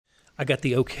I got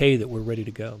the okay that we're ready to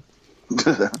go.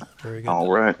 Very good.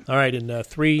 All right. All right, in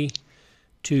 3,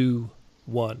 2,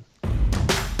 1.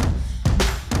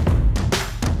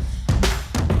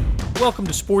 Welcome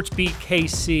to Sports Beat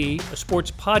KC, a sports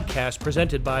podcast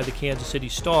presented by the Kansas City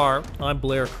Star. I'm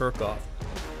Blair Kirchhoff.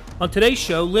 On today's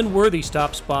show, Lynn Worthy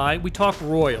stops by. We talk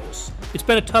Royals. It's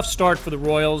been a tough start for the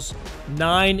Royals,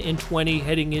 9-20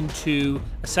 heading into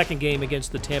a second game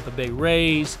against the Tampa Bay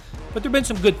Rays. But there have been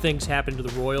some good things happening to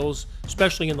the Royals,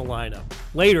 especially in the lineup.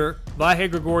 Later,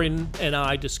 Vahe Gregorian and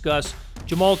I discuss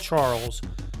Jamaal Charles,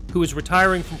 who is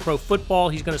retiring from pro football.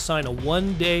 He's going to sign a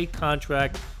one-day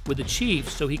contract with the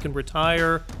Chiefs so he can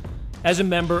retire as a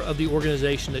member of the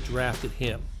organization that drafted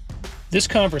him. This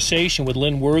conversation with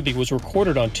Lynn Worthy was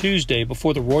recorded on Tuesday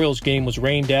before the Royals game was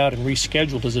rained out and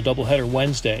rescheduled as a doubleheader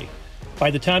Wednesday.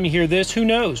 By the time you hear this, who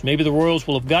knows? Maybe the Royals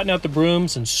will have gotten out the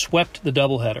brooms and swept the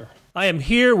doubleheader. I am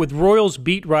here with Royals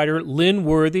beat writer Lynn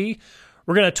Worthy.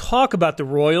 We're going to talk about the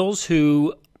Royals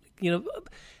who,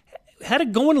 had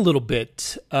it going a little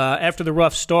bit after the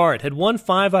rough start. Had won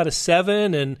 5 out of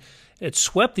 7 and had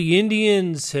swept the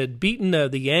Indians, had beaten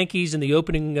the Yankees in the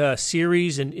opening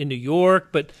series in New York,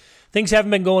 but things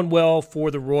haven't been going well for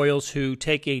the Royals, who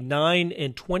take a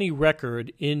 9-20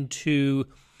 record into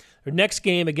their next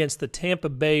game against the Tampa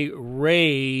Bay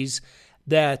Rays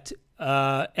that,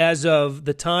 as of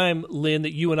the time, Lynn,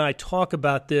 that you and I talk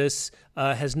about this,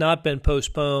 has not been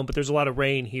postponed, but there's a lot of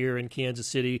rain here in Kansas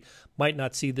City. Might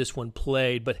not see this one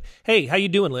played. But, hey, how you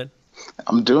doing, Lynn?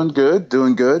 I'm doing good,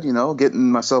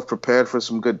 getting myself prepared for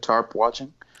some good tarp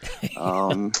watching.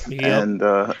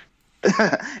 Yep.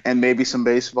 And maybe some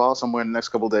baseball somewhere in the next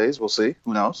couple of days. We'll see.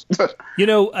 Who knows? I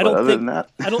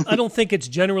don't think it's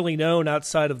generally known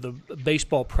outside of the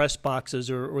baseball press boxes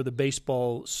or the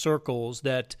baseball circles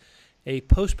that a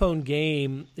postponed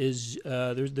game is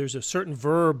there's a certain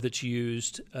verb that's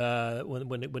used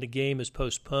when a game is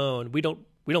postponed. We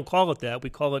don't call it that.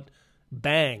 We call it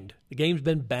banged. The game's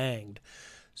been banged.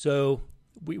 So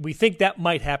we think that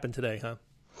might happen today, huh?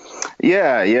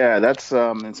 Yeah. That's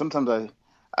and sometimes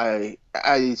I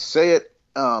say it.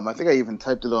 I think I even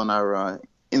typed it on our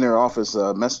inner office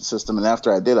message system, and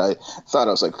after I did, I thought,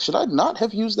 I was like, should I not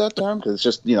have used that term? Because it's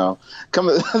just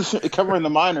covering the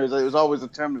minors. It was always a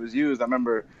term that was used. I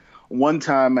remember one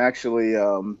time actually,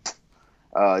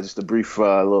 just a brief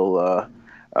little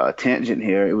tangent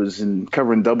here. It was in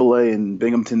covering AA in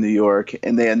Binghamton, New York,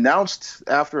 and they announced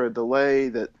after a delay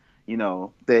that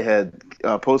they had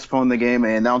postponed the game.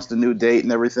 They announced a new date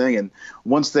and everything. And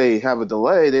once they have a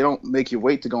delay, they don't make you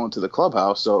wait to go into the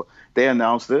clubhouse. So they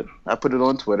announced it. I put it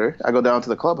on Twitter. I go down to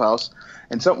the clubhouse,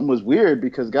 and something was weird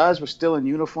because guys were still in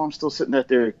uniform, still sitting at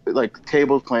their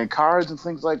tables playing cards and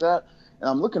things like that. And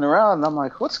I'm looking around, and I'm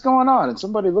like, what's going on? And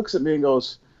somebody looks at me and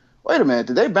goes, wait a minute,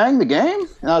 did they bang the game?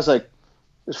 And I was like,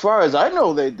 as far as I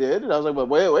know, they did. And I was like,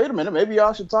 well, wait a minute. Maybe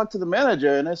y'all should talk to the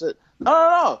manager. And they said,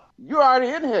 no. You're already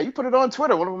in here. You put it on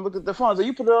Twitter. One of them looked at their phone and said,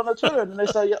 you put it on the Twitter. And then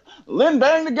they said, yeah, Lynn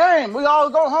banged the game. We all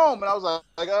go home. And I was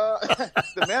like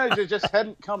the manager just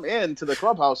hadn't come in to the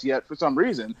clubhouse yet for some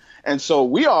reason. And so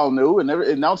we all knew and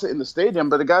they announced it in the stadium.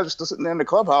 But the guys were still sitting there in the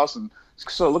clubhouse and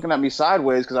sort of looking at me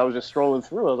sideways because I was just strolling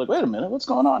through. I was like, wait a minute, what's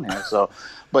going on here? So,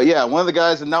 but yeah, one of the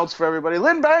guys announced for everybody,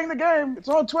 Lynn banged the game. It's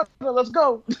on Twitter. Let's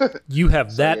go. You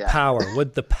have that power.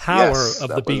 With the power of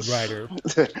the beat writer.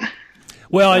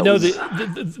 Well, I know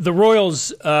the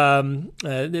Royals.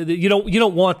 You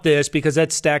don't want this because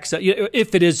that stacks up.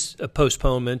 If it is a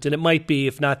postponement, and it might be,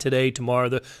 if not today, tomorrow.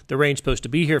 The rain's supposed to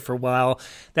be here for a while.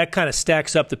 That kind of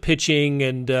stacks up the pitching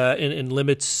and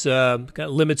limits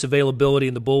availability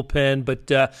in the bullpen.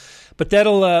 But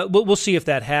that'll we'll see if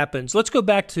that happens. Let's go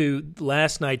back to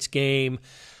last night's game.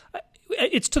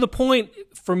 It's to the point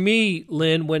for me,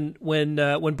 Lynn,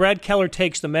 when Brad Keller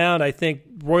takes the mound, I think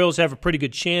Royals have a pretty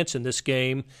good chance in this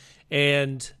game,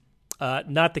 and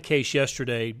not the case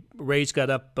yesterday. Rays got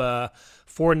up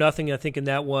 4-0, I think, in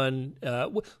that one.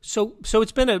 So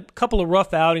it's been a couple of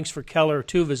rough outings for Keller,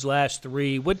 2 of his last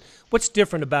 3. What's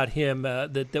different about him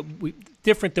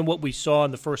different than what we saw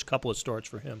in the first couple of starts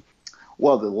for him?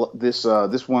 Well, this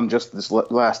one just this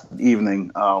last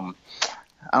evening.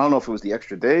 I don't know if it was the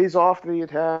extra days off that he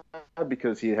had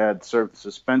because he had served the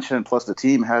suspension, plus the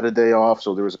team had a day off,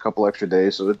 so there was a couple extra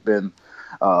days. So it's been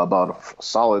about a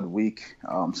solid week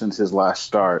since his last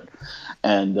start.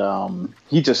 And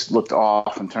he just looked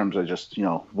off in terms of just,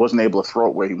 wasn't able to throw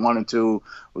it where he wanted to,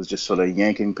 was just sort of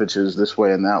yanking pitches this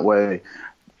way and that way.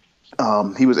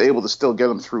 He was able to still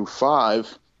get him through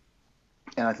 5.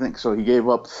 And I think so he gave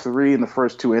up 3 in the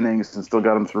first 2 innings and still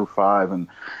got him through 5. And,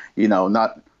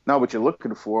 not what you're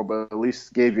looking for, but at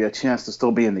least gave you a chance to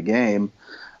still be in the game.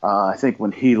 I think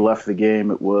when he left the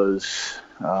game, it was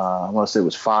I want to say it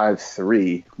was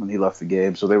 5-3 when he left the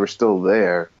game, so they were still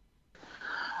there.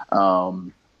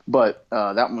 But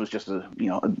that one was just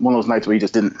one of those nights where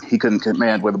he couldn't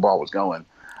command where the ball was going.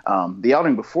 The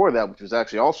outing before that, which was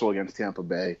actually also against Tampa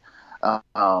Bay,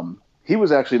 he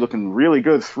was actually looking really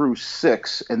good through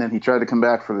 6, and then he tried to come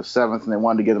back for the 7th, and they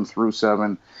wanted to get him through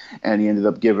 7, and he ended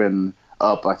up giving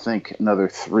up, I think, another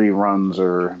 3 runs,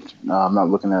 or I'm not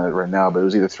looking at it right now, but it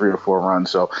was either 3 or 4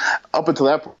 runs. So up until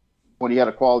that point, when he had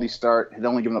a quality start, had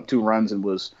only given up 2 runs and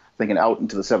was thinking out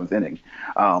into the 7th inning.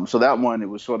 So that one, it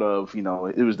was sort of,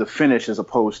 it was the finish as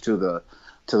opposed to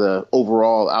the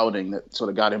overall outing that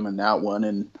sort of got him in that one.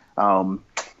 And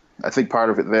I think part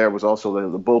of it there was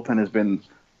also the bullpen has been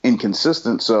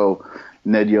inconsistent. So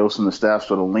Ned Yost and the staff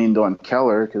sort of leaned on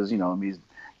Keller because,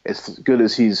 as good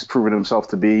as he's proven himself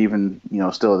to be, even,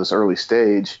 still at this early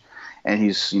stage, and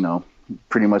he's,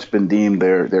 pretty much been deemed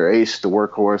their ace, the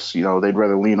workhorse. They'd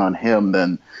rather lean on him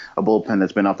than a bullpen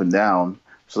that's been up and down.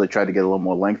 So they tried to get a little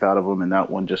more length out of him, and that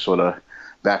one just sort of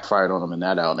backfired on him in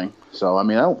that outing. So, I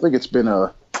don't think it's been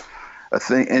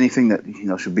anything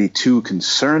that, should be too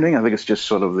concerning. I think it's just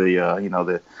sort of the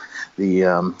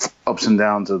ups and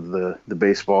downs of the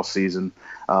baseball season.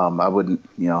 I wouldn't,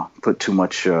 put too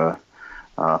much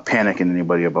panic in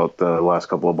anybody about the last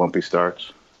couple of bumpy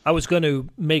starts. I was going to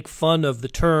make fun of the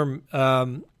term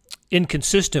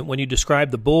inconsistent when you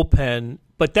describe the bullpen,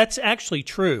 but that's actually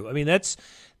true.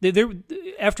 They're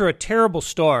after a terrible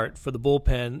start for the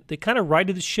bullpen, they kind of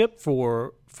righted the ship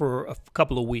for a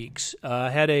couple of weeks.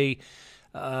 Had a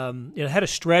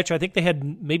stretch. I think they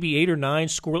had maybe 8 or 9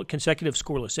 consecutive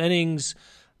scoreless innings,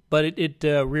 but it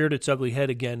reared its ugly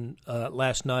head again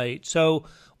last night. So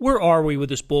where are we with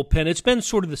this bullpen? It's been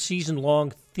sort of the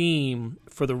season-long theme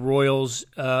for the Royals,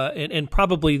 and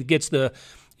probably gets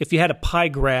if you had a pie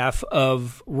graph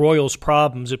of Royals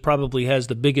problems, it probably has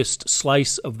the biggest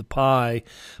slice of the pie.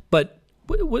 But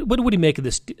what do you make of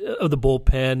the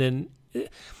bullpen? And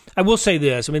I will say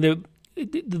this: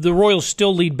 the Royals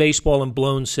still lead baseball in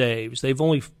blown saves. They've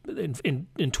only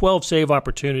in 12 save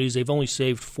opportunities, they've only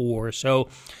saved 4. So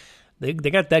they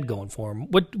got that going for them.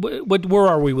 Where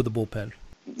are we with the bullpen?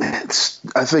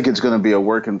 I think it's going to be a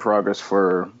work in progress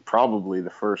for probably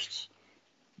the first.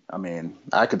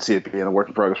 I could see it being a work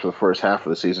in progress for the first half of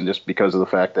the season, just because of the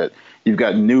fact that you've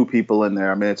got new people in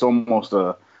there. It's almost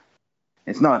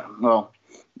it's not, well,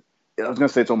 I was going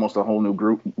to say it's almost a whole new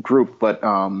group, but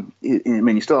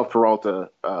you still have Peralta,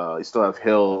 you still have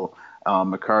Hill,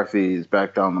 McCarthy is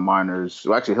back down the minors.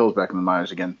 Well, actually, Hill's back in the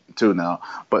minors again too now.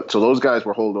 But so those guys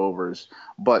were holdovers.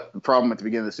 But the problem at the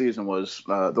beginning of the season was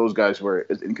those guys were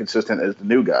as inconsistent as the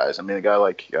new guys. A guy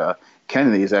like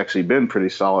Kennedy has actually been pretty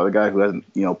solid. A guy who hasn't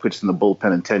pitched in the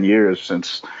bullpen in 10 years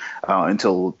since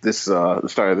until this the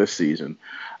start of this season.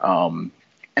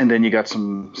 And then you got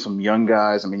some young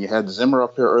guys. You had Zimmer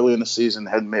up here early in the season,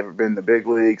 hadn't ever been in the big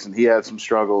leagues, and he had some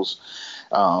struggles.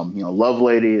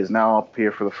 Lovelady is now up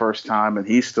here for the first time, and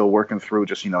he's still working through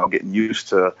just, getting used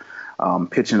to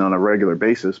pitching on a regular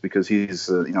basis, because he's,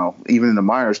 even in the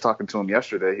minors, talking to him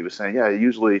yesterday, he was saying, yeah,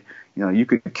 usually, you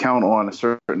could count on a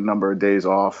certain number of days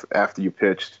off after you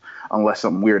pitched unless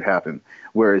something weird happened.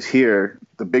 Whereas here,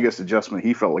 the biggest adjustment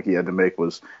he felt like he had to make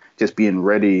was just being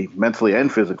ready mentally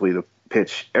and physically to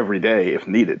pitch every day if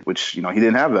needed, which, he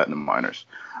didn't have that in the minors.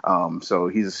 So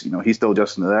he's still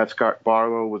adjusting to that. Scott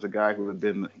Barlow was a guy who had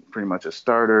been pretty much a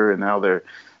starter, and now they're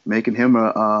making him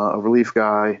a relief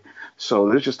guy. So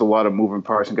there's just a lot of moving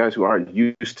parts, and guys who aren't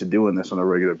used to doing this on a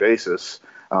regular basis.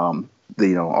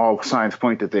 All signs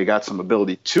point that they got some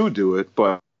ability to do it,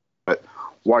 but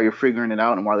while you're figuring it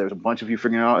out, and while there's a bunch of you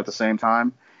figuring it out at the same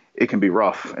time, it can be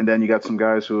rough. And then you got some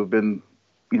guys who have been,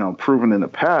 proven in the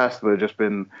past, but have just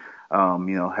been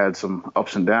had some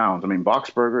ups and downs.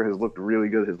 Boxberger has looked really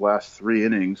good his last 3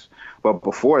 innings, but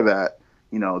before that,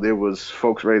 there was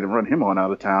folks ready to run him on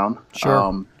out of town.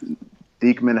 Sure.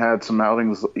 Diekman had some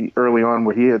outings early on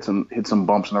where he had hit some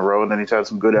bumps in the road, and then he's had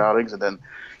some good outings. And then,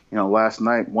 last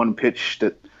night, one pitch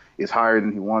that is higher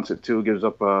than he wants it to gives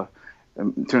up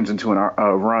turns into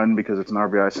a run because it's an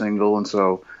RBI single. And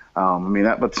so,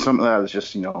 but some of that is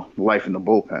just, life in the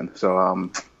bullpen.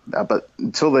 So, but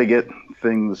until they get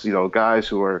things, guys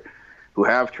who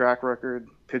have track record,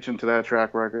 pitch into that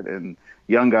track record, and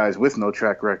young guys with no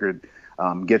track record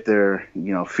get their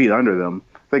feet under them,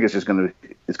 I think it's just going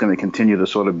to continue to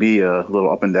sort of be a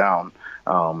little up and down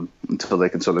until they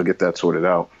can sort of get that sorted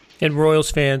out. And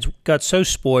Royals fans got so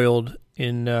spoiled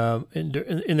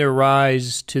in their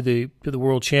rise to the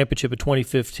World Championship of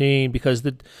 2015, because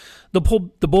the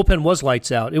bullpen was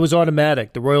lights out. It was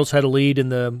automatic. The Royals had a lead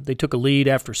they took a lead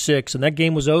after 6, and that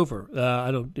game was over.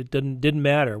 It didn't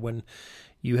matter when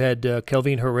you had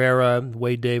Kelvin Herrera,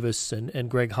 Wade Davis, and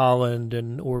Greg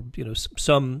Holland, or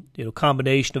some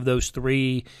combination of those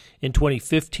three in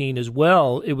 2015 as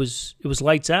well. It was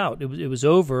lights out. It was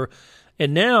over.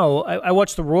 And now I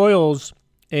watch the Royals,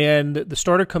 and the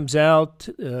starter comes out.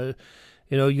 You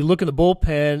look in the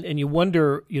bullpen and you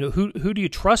wonder, who do you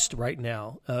trust right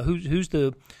now? Who's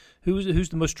the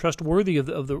most trustworthy of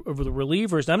the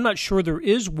relievers? And I'm not sure there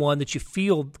is one that you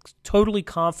feel totally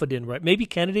confident in, right? Maybe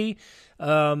Kennedy,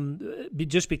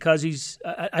 just because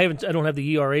I don't have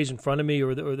the ERAs in front of me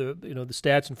or the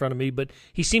stats in front of me, but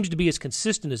he seems to be as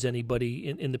consistent as anybody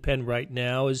in the pen right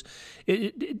now.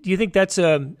 Do you think that's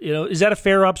is that a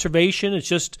fair observation? It's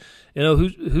just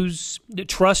whose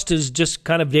trust is just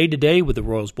kind of day to day with the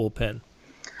Royals bullpen.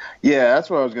 Yeah, that's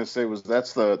what I was going to say.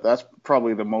 That's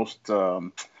probably the most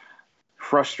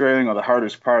frustrating, or the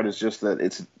hardest part, is just that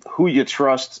it's who you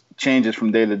trust changes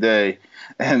from day to day,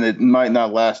 and it might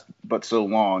not last but so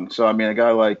long. So I mean, a guy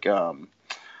like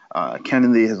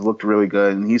Kennedy has looked really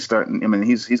good, and he's starting. I mean,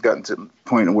 he's gotten to the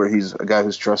point where he's a guy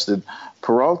who's trusted.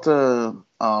 Peralta,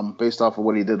 based off of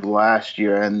what he did last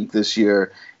year and this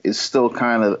year, is still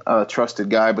kind of a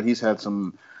trusted guy, but he's had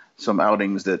some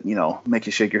outings that make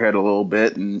you shake your head a little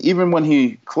bit. And even when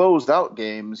he closed out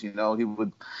games, he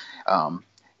would.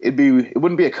 It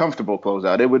wouldn't be a comfortable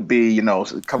closeout. It would be,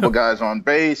 a couple guys on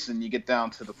base, and you get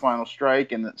down to the final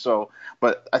strike, and so.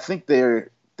 But I think they're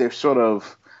sort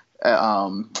of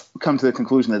come to the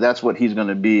conclusion that that's what he's going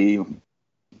to be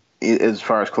as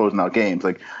far as closing out games.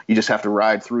 Like, you just have to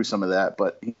ride through some of that.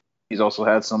 But he's also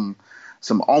had some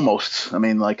almost. I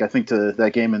mean, like, I think to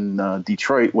that game in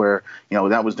Detroit, where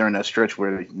that was during that stretch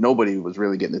where nobody was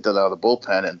really getting it done out of the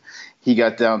bullpen, and he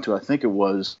got down to, I think it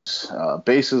was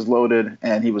bases loaded,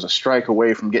 and he was a strike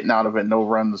away from getting out of it, no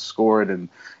runs scored, and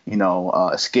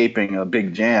escaping a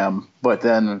big jam. But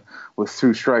then with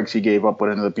 2 strikes, he gave up what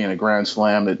ended up being a grand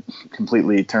slam that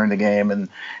completely turned the game and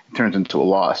turns into a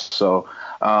loss. So,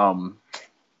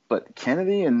 but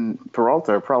Kennedy and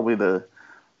Peralta are probably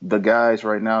the guys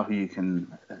right now who you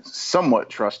can somewhat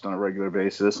trust on a regular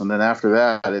basis. And then after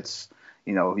that, it's,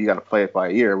 you got to play it by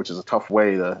ear, which is a tough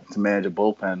way to manage a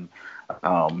bullpen,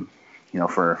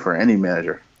 for any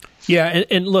manager. Yeah.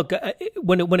 And look,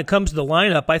 when it comes to the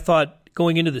lineup, I thought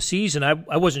going into the season,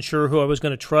 I wasn't sure who I was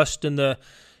going to trust in the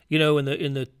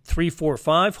 3, 4,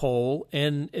 5 hole.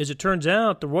 And as it turns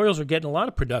out, the Royals are getting a lot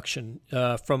of production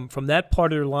from that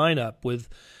part of their lineup with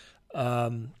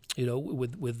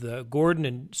Gordon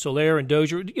and Soler and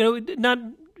Dozier.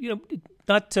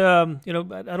 I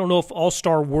don't know if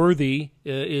all-star worthy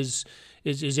is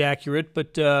accurate,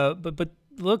 but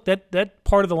look, that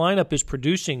part of the lineup is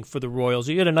producing for the Royals.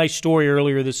 You had a nice story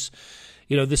earlier this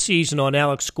season on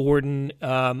Alex Gordon.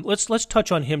 Let's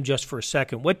touch on him just for a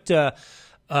second. What's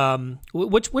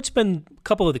been a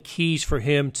couple of the keys for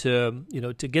him to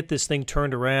get this thing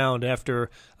turned around after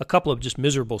a couple of just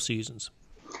miserable seasons?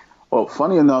 Well,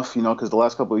 funny enough, because the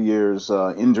last couple of years,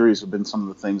 injuries have been some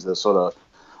of the things that sort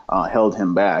of held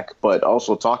him back. But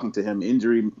also talking to him,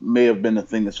 injury may have been the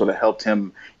thing that sort of helped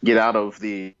him get out of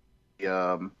the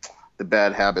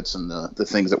bad habits and the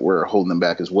things that were holding him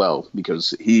back as well.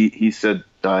 Because he said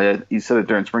it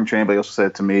during spring training, but he also said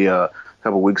it to me a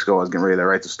couple of weeks ago. I was getting ready to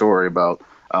write the story about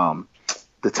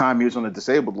the time he was on the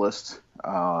disabled list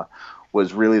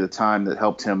was really the time that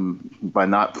helped him by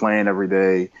not playing every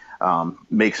day.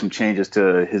 Make some changes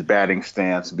to his batting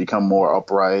stance, become more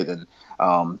upright. And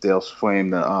Dale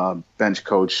Swaim, the bench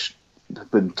coach,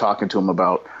 been talking to him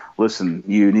about, listen,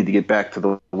 you need to get back to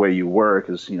the way you were,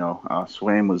 because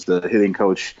Swaim was the hitting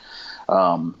coach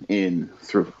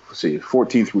through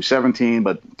 14 through 17,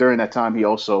 but during that time he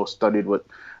also studied what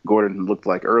Gordon looked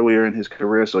like earlier in his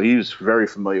career, so he was very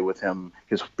familiar with him.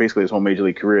 Basically his whole major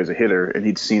league career as a hitter, and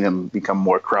he'd seen him become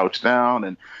more crouched down,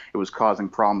 and it was causing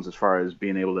problems as far as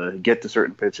being able to get to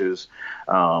certain pitches.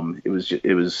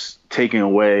 It was taking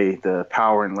away the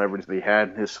power and leverage that he had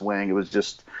in his swing. It was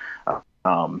just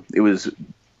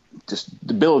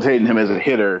debilitating him as a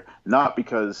hitter, not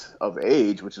because of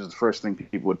age, which is the first thing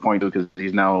people would point to because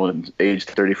he's now in age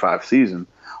 35 season,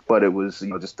 but it was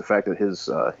just the fact that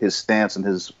his stance and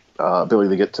his ability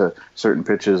to get to certain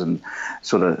pitches and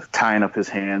sort of tying up his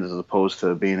hands as opposed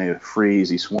to being a free,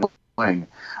 easy swing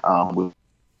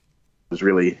was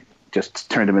really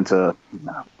just turned him into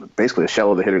basically a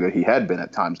shell of the hitter that he had been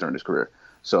at times during his career.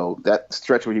 So that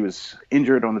stretch where he was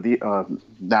injured on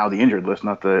now the injured list,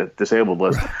 not the disabled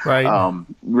list, right?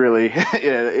 Really,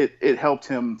 it helped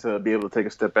him to be able to take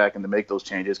a step back and to make those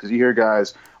changes. Because you hear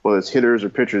guys, whether it's hitters or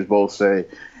pitchers, both say,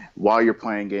 while you're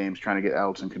playing games, trying to get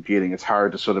outs and competing, it's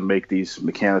hard to sort of make these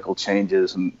mechanical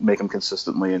changes and make them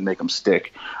consistently and make them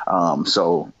stick.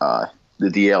 The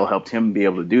DL helped him be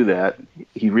able to do that.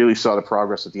 He really saw the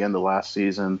progress at the end of last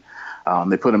season.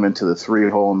 They put him into the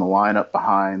 3-hole in the lineup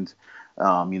behind,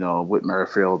 Whit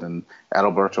Merrifield and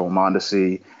Adalberto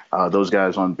Mondesi. Those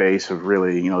guys on base have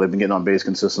really, they've been getting on base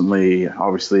consistently,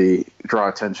 obviously draw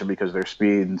attention because of their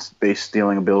speed and base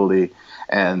stealing ability.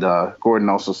 And Gordon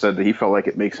also said that he felt like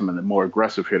it makes him a more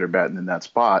aggressive hitter batting in that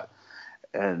spot.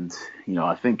 And,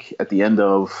 I think at the end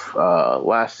of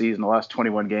last season, the last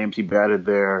 21 games he batted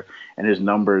there, and his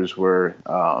numbers were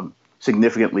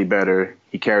significantly better.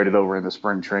 He carried it over into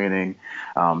spring training.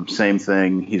 Same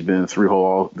thing. He's been in 3-hole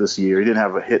all this year. He didn't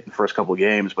have a hit in the first couple of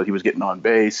games, but he was getting on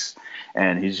base,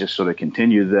 and he's just sort of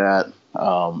continued that.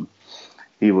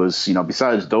 He was,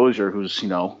 besides Dozier, who's,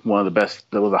 one of the best,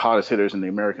 the hottest hitters in the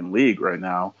American League right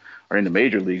now, or in the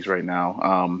major leagues right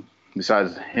now.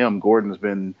 Besides him, Gordon's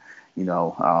been,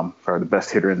 probably the best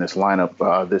hitter in this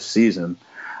lineup this season.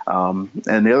 And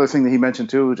the other thing that he mentioned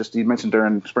too, he mentioned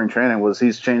during spring training, was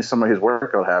he's changed some of his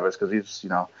workout habits because he's,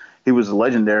 he was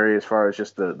legendary as far as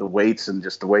just the weights and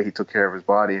just the way he took care of his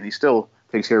body, and he still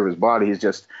takes care of his body.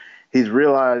 He's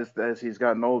realized as he's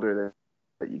gotten older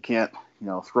that you can't,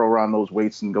 throw around those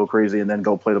weights and go crazy and then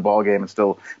go play the ball game and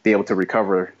still be able to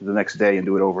recover the next day and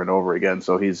do it over and over again.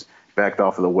 So he's backed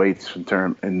off of the weights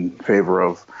in favor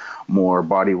of more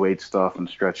body weight stuff and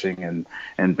stretching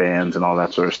and bands and all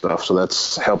that sort of stuff. So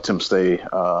that's helped him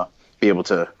be able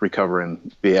to recover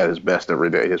and be at his best every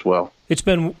day as well. It's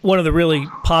been one of the really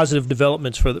positive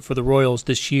developments for the Royals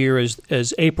this year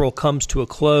as April comes to a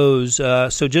close.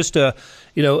 So just a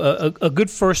good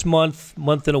first month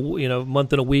and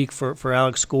a week for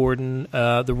Alex Gordon.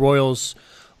 The Royals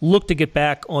look to get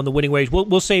back on the winning ways.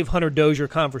 We'll save Hunter Dozier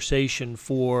conversation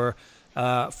for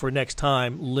next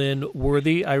time. Lynn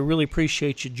Worthy, I really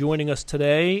appreciate you joining us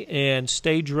today, and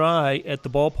stay dry at the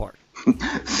ballpark.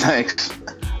 Thanks.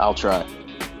 I'll try.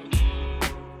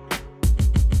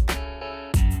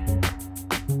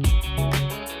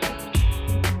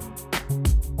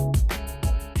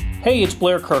 Hey, it's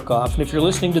Blair Kirchhoff, and if you're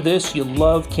listening to this, you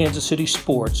love Kansas City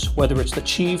sports, whether it's the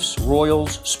Chiefs,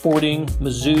 Royals, Sporting,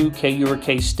 Mizzou, KU, or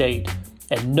K-State.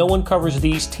 And no one covers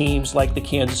these teams like the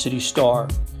Kansas City Star.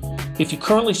 If you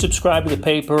currently subscribe to the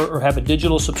paper or have a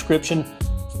digital subscription,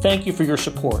 thank you for your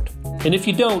support. And if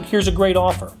you don't, here's a great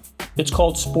offer. It's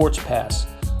called Sports Pass,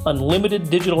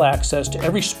 unlimited digital access to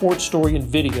every sports story and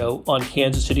video on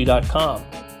kansascity.com.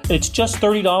 And it's just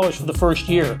 $30 for the first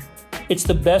year. It's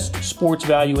the best sports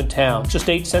value in town, just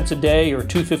 8 cents a day or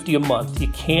 $2.50 a month. You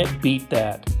can't beat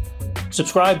that.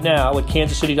 Subscribe now at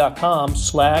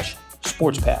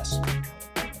kansascity.com/sportspass.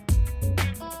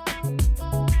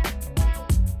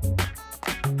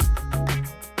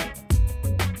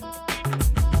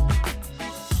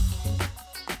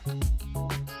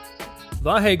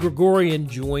 Vahe Gregorian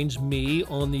joins me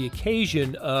on the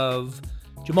occasion of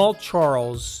Jamaal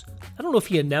Charles. I don't know if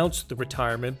he announced the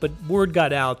retirement, but word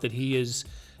got out that he is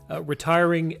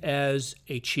retiring as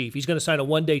a Chief. He's going to sign a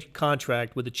one-day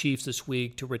contract with the Chiefs this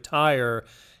week to retire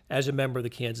as a member of the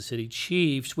Kansas City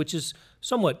Chiefs, which is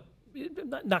somewhat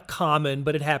not common,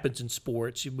 but it happens in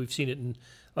sports. We've seen it in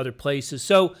other places.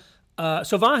 So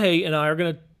Vahe and I we're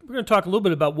going to talk a little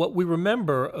bit about what we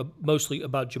remember mostly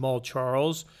about Jamaal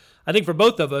Charles. I think for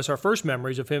both of us, our first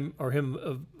memories of him are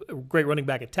of a great running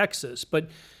back at Texas. But,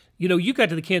 you got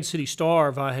to the Kansas City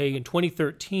Star, Vahe, in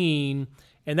 2013,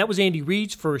 and that was Andy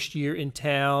Reid's first year in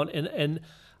town. And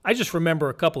I just remember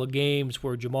a couple of games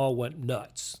where Jamaal went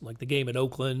nuts, like the game in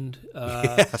Oakland.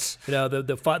 Yes.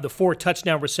 The 4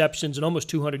 touchdown receptions and almost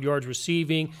 200 yards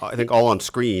receiving. I think all on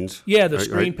screens. Yeah, the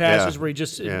screen passes yeah. where he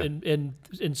just and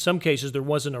in some cases there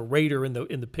wasn't a Raider in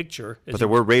the picture. But there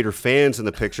were Raider fans in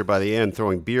the picture by the end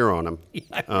throwing beer on him. Yeah,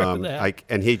 I remember that.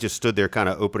 And he just stood there kind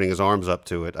of opening his arms up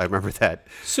to it. I remember that.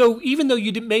 So even though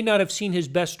you may not have seen his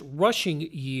best rushing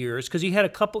years, because he had a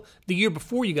couple the year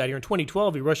before you got here in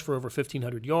 2012, he rushed for over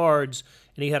 1,500 yards,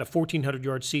 and he had a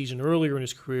 1,400-yard season earlier in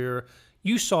his career.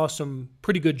 You saw some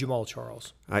pretty good Jamaal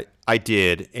Charles. I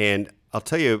did, and I'll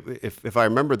tell you, if I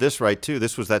remember this right, too,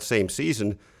 this was that same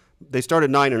season. They started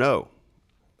 9-0,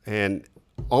 and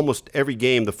almost every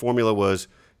game the formula was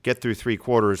get through 3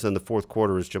 quarters, then the fourth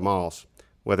quarter is Jamaal's,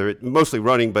 whether it mostly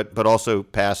running but also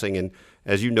passing. And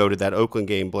as you noted, that Oakland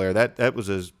game, Blair, that was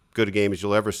as good a game as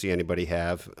you'll ever see anybody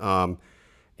have.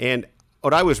 And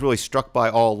what I was really struck by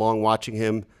all along watching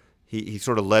him, he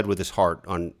sort of led with his heart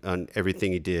on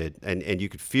everything he did, and you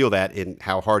could feel that in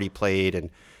how hard he played, and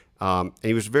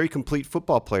he was a very complete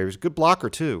football player. He was a good blocker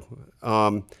too.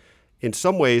 In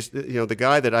some ways, the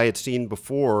guy that I had seen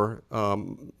before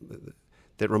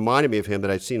that reminded me of him, that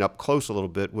I'd seen up close a little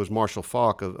bit, was Marshall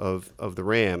Faulk of the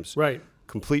Rams. Right.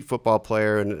 Complete football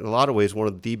player, and in a lot of ways one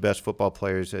of the best football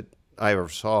players that I ever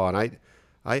saw. And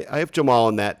I have Jamaal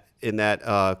in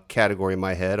that category in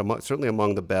my head. Certainly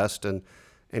among the best, and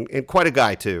quite a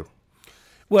guy too.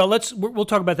 Well, we'll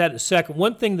talk about that in a second.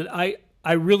 One thing that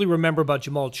I really remember about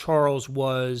Jamaal Charles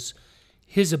was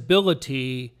his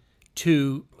ability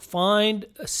to find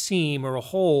a seam or a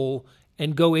hole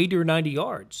and go 80 or 90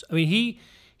 yards. I mean,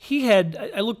 he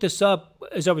had, I looked this up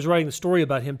as I was writing the story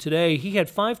about him today, he had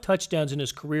 5 touchdowns in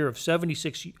his career of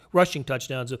 76 rushing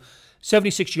touchdowns of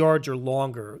 76 yards or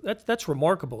longer. That's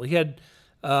remarkable. He had,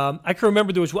 I can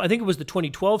remember I think it was the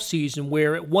 2012 season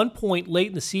where at one point late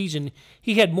in the season,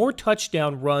 he had more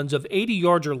touchdown runs of 80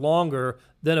 yards or longer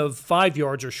than of 5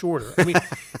 yards or shorter. I mean,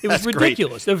 it was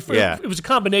ridiculous. It was a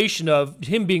combination of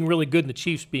him being really good and the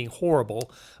Chiefs being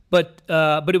horrible, but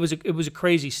it was a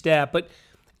crazy stat. But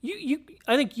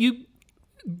I think you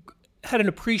had an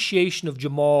appreciation of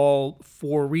Jamaal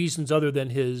for reasons other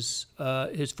than his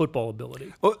football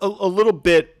ability. A little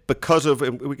bit because of,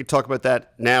 and we could talk about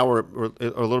that now or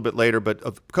a little bit later, but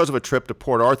because of a trip to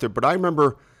Port Arthur. But I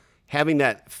remember having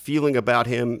that feeling about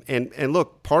him, and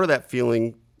look, part of that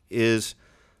feeling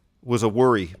was a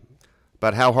worry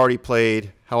about how hard he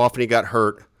played, how often he got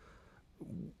hurt,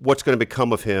 what's going to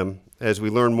become of him as we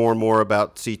learn more and more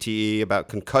about CTE, about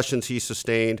concussions he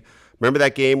sustained. Remember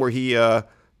that game where he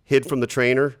hid from the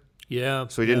trainer? Yeah.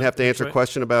 So he didn't have to answer a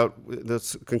question about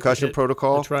the concussion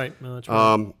protocol? That's right. No, that's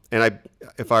right. And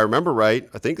if I remember right,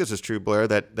 I think this is true, Blair,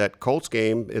 that Colts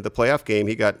game, the playoff game,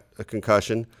 he got a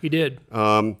concussion. He did.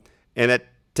 And that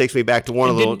takes me back to one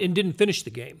and didn't finish the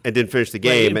game. And didn't finish the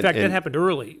game. In fact, that happened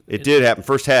early. It did happen,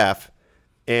 first half.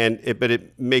 But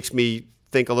it makes me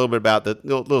think a little bit about the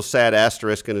little sad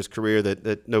asterisk in his career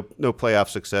that no playoff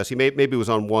success. He maybe was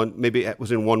on one, maybe it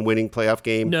was in one winning playoff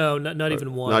game. No, not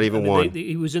even one. Not even one.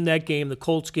 He was in that game, the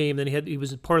Colts game. Then he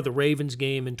was part of the Ravens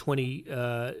game in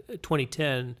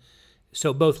 2010.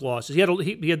 So both losses.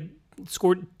 He had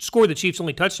scored the Chiefs'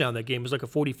 only touchdown that game. It was like a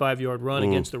 45-yard run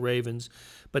against the Ravens.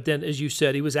 But then, as you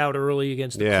said, he was out early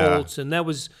against the Colts, and that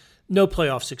was no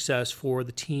playoff success for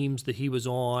the teams that he was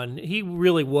on. He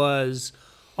really was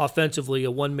offensively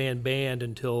a one-man band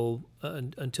until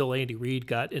Andy Reid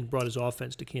got and brought his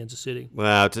offense to Kansas City.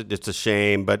 Well, it's a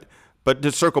shame, but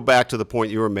to circle back to the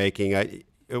point you were making,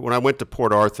 when I went to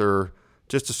Port Arthur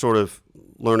just to sort of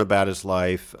learn about his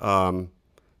life,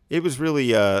 it was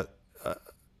really I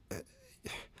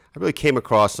really came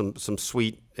across some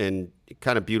sweet and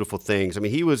kind of beautiful things. I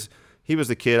mean, he was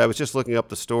the kid. I was just looking up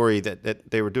the story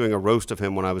that they were doing a roast of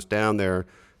him when I was down there.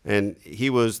 And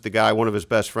he was the guy, one of his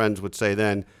best friends would say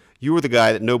then, you were the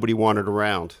guy that nobody wanted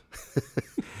around.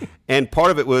 And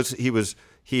part of it was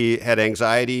he had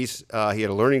anxieties. He had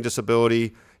a learning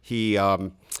disability. He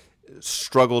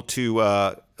struggled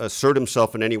to assert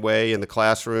himself in any way in the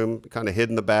classroom, kind of hid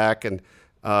in the back and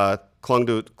clung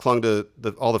to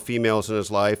all the females in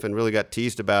his life and really got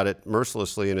teased about it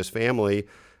mercilessly in his family.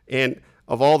 And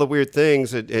of all the weird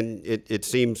things, it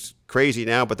seems crazy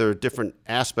now, but there are different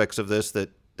aspects of this that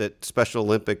Special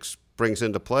Olympics brings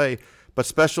into play. But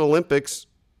Special Olympics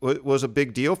was a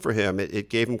big deal for him. It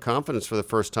gave him confidence for the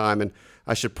first time. And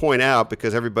I should point out,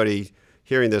 because everybody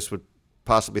hearing this would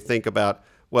possibly think about,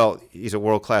 well, he's a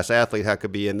world-class athlete, how could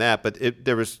he be in that? But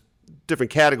there was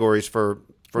different categories for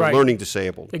right. learning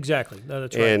disabled. Exactly. No,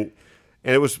 that's right. And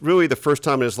it was really the first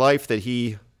time in his life that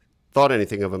he thought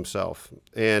anything of himself.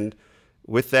 And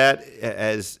with that,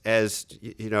 as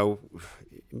you know,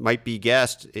 might be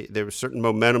guessed, there was certain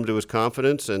momentum to his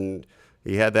confidence, and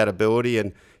he had that ability,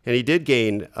 and he did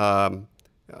gain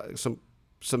some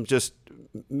just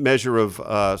measure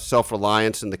of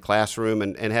self-reliance in the classroom,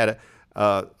 and had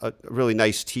a really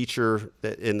nice teacher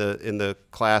in the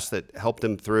class that helped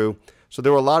him through. So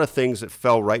there were a lot of things that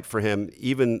fell right for him,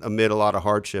 even amid a lot of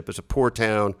hardship. It's a poor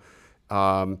town.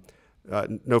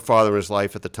 No father in his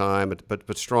life at the time,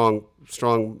 but strong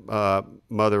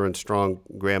mother and strong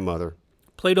grandmother.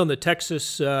 Played on the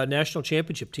Texas National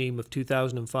Championship team of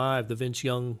 2005, the Vince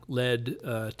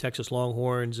Young-led Texas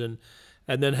Longhorns, and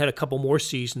then had a couple more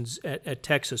seasons at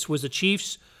Texas. Was the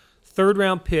Chiefs'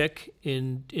 third-round pick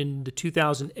in the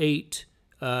 2008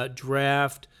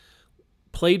 draft.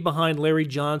 Played behind Larry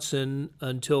Johnson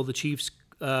until the Chiefs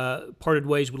parted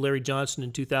ways with Larry Johnson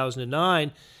in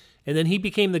 2009. And then he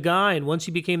became the guy, and once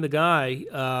he became the guy,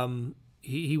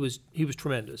 he was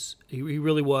tremendous. He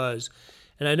really was.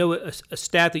 And I know a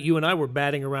stat that you and I were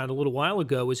batting around a little while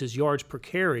ago was his yards per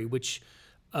carry, which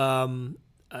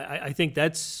I think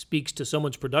that speaks to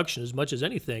someone's production as much as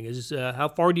anything. Is how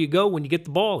far do you go when you get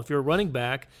the ball if you're a running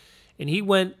back? And he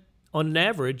went on an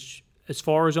average as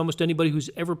far as almost anybody who's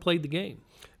ever played the game.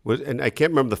 And I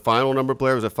can't remember the final number,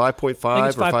 Blair. Was it 5.5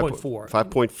 or 5.4?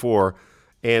 5.4.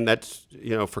 And that's,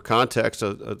 for context,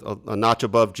 a notch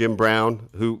above Jim Brown,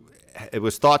 who it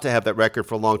was thought to have that record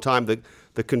for a long time.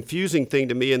 The confusing thing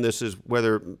to me in this is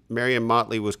whether Marion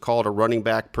Motley was called a running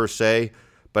back per se,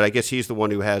 but I guess he's the one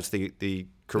who has the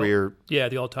career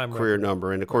the all-time career record.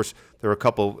 number. And, of course, there are a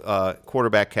couple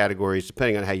quarterback categories,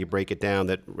 depending on how you break it down,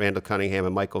 that Randall Cunningham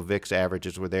and Michael Vick's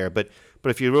averages were there. But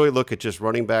if you really look at just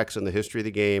running backs in the history of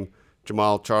the game,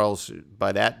 Jamaal Charles,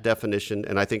 by that definition,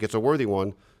 and I think it's a worthy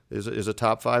one, is a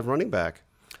top 5 running back.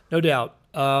 No doubt.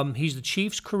 He's the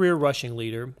Chiefs' career rushing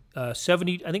leader.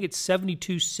 70, I think it's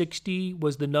 7260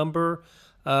 was the number,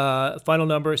 final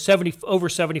number. Over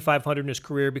 7,500 in his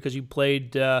career because he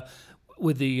played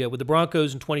with the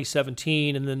Broncos in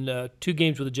 2017, and then 2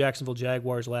 games with the Jacksonville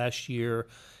Jaguars last year.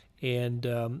 And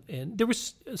there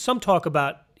was some talk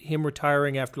about him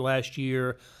retiring after last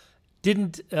year.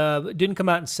 Didn't come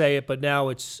out and say it, but now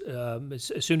it's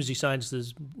as soon as he signs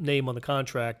his name on the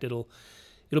contract, it'll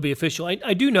be official.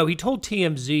 I do know he told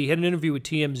TMZ, he had an interview with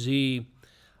TMZ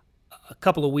a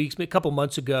couple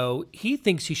months ago. He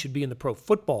thinks he should be in the Pro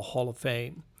Football Hall of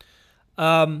Fame.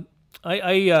 I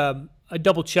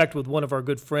double checked with one of our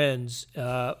good friends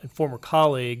and former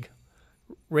colleague,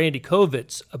 Randy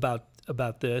Kovitz,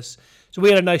 about this. So we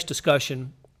had a nice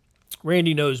discussion.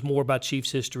 Randy knows more about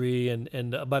Chiefs history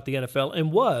and about the NFL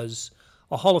and was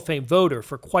a Hall of Fame voter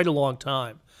for quite a long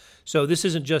time. So this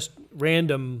isn't just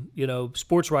random,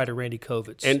 sports writer Randy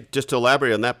Kovitz. And just to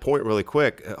elaborate on that point really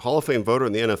quick, a Hall of Fame voter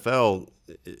in the NFL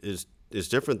is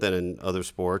different than in other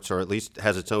sports, or at least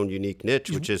has its own unique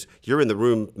niche, which is you're in the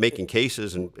room making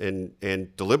cases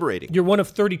and deliberating. You're one of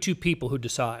 32 people who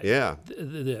decide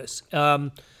this.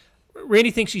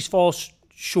 Randy thinks he falls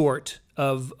short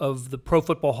of the Pro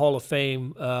Football Hall of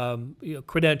Fame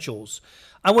credentials.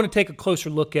 I want to take a closer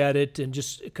look at it and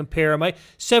just compare him.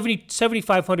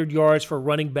 7,500 yards for a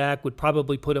running back would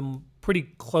probably put him pretty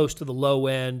close to the low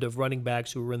end of running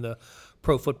backs who were in the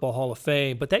Pro Football Hall of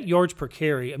Fame. But that yards per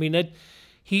carry,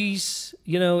 he's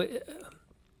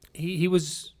he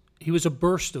was a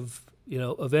burst of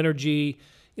energy.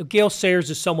 Gale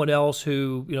Sayers is someone else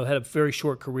who had a very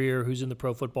short career, who's in the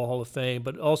Pro Football Hall of Fame,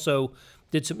 but also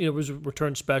did some was a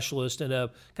return specialist and a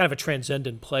kind of a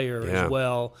transcendent player as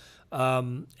well.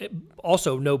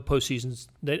 Also, no postseasons.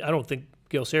 I don't think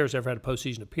Gale Sayers ever had a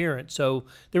postseason appearance. So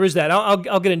there is that. I'll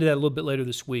get into that a little bit later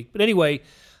this week. But anyway,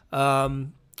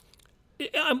 you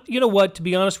know what? To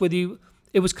be honest with you,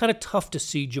 it was kind of tough to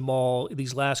see Jamaal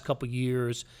these last couple of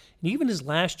years, and even his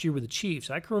last year with the Chiefs.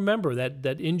 I can remember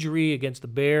that injury against the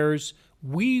Bears.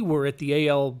 We were at the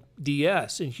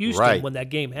ALDS in Houston when that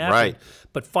game happened. Right.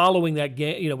 But following that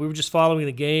game, we were just following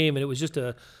the game, and it was just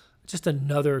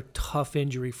another tough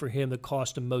injury for him that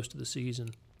cost him most of the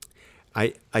season.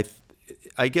 I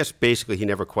guess basically he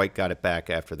never quite got it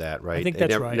back after that, right? I think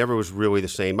that's right. Never was really the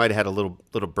same. Might have had a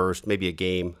little burst, maybe a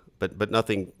game, but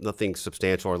nothing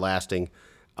substantial or lasting.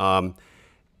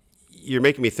 You're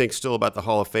making me think still about the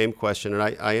Hall of Fame question, and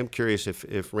I am curious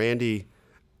if Randy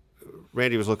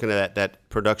was looking at that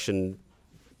production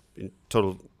in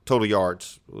total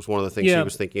yards was one of the things he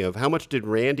was thinking of. How much did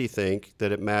Randy think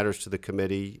that it matters to the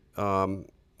committee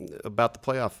about the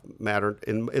playoff matter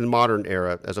in the modern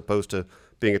era, as opposed to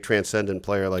being a transcendent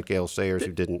player like Gale Sayers,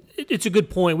 who didn't? It's a good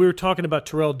point. We were talking about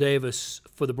Terrell Davis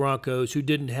for the Broncos, who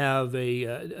didn't have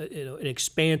an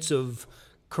expansive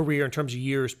career in terms of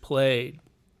years played,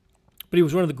 but he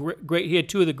was one of the great. He had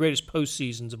 2 of the greatest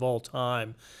postseasons of all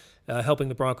time, helping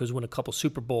the Broncos win a couple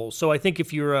Super Bowls. So I think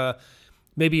if you're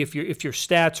maybe if your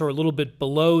stats are a little bit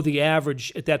below the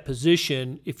average at that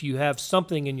position, if you have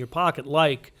something in your pocket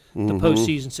like the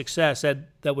postseason success,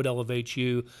 that would elevate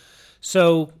you.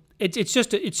 So it's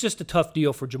just a tough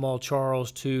deal for Jamaal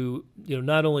Charles to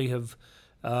not only have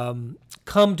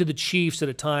come to the Chiefs at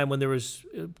a time when there was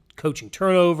coaching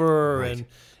turnover and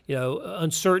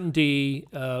uncertainty,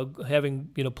 having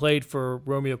played for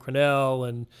Romeo Crennel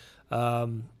and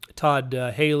Todd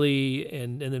Haley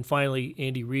and then finally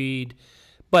Andy Reid.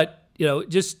 But,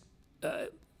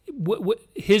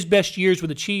 his best years with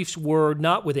the Chiefs were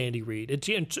not with Andy Reid.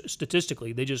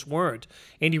 Statistically, they just weren't.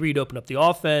 Andy Reid opened up the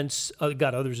offense,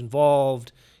 got others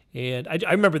involved, And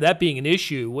I remember that being an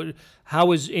issue.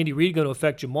 How is Andy Reid going to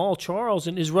affect Jamaal Charles?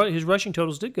 And his rushing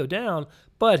totals did go down,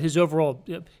 but his overall,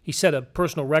 he set a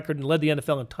personal record and led the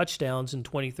NFL in touchdowns in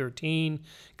 2013,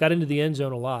 got into the end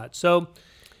zone a lot. So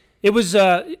he was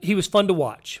fun to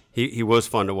watch. He was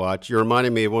fun to watch. You're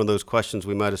reminding me of one of those questions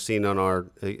we might have seen on our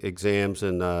exams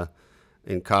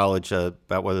in college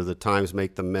about whether the times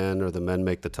make the men or the men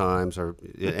make the times,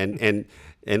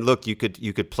 and look, you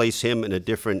could place him in a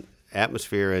different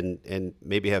atmosphere and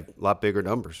maybe have a lot bigger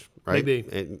numbers, right?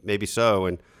 Maybe so,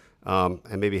 and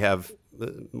maybe have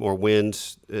more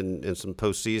wins in some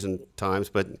postseason times.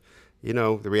 But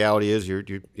the reality is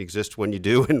you exist when you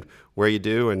do and where you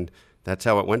do, and that's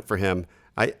how it went for him.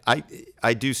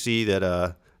 I do see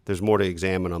that there's more to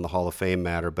examine on the Hall of Fame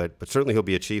matter, but certainly he'll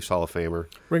be a Chiefs Hall of Famer,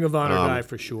 Ring of Honor guy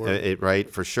for sure. Right,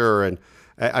 for sure. And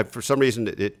I for some reason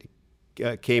it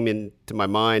came into my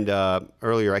mind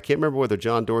earlier. I can't remember whether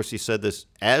John Dorsey said this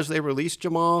as they released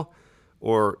Jamaal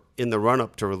or in the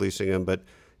run-up to releasing him, but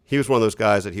he was one of those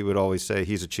guys that he would always say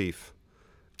he's a Chief,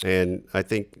 and I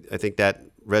think that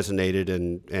resonated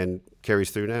and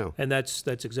carries through now. And that's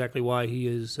exactly why he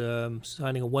is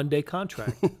signing a one-day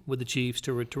contract with the Chiefs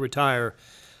to retire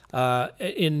as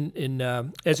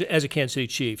a Kansas City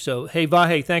Chief. So hey,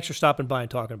 Vahe, thanks for stopping by and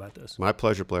talking about this. My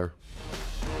pleasure, Blair.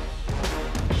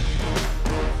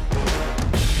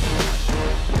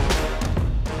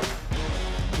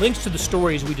 Links to the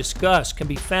stories we discuss can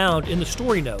be found in the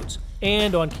story notes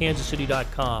and on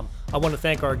kansascity.com. I want to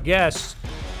thank our guests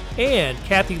and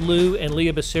Kathy Liu and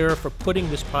Leah Becerra for putting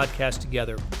this podcast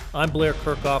together. I'm Blair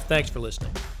Kirchhoff. Thanks for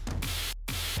listening.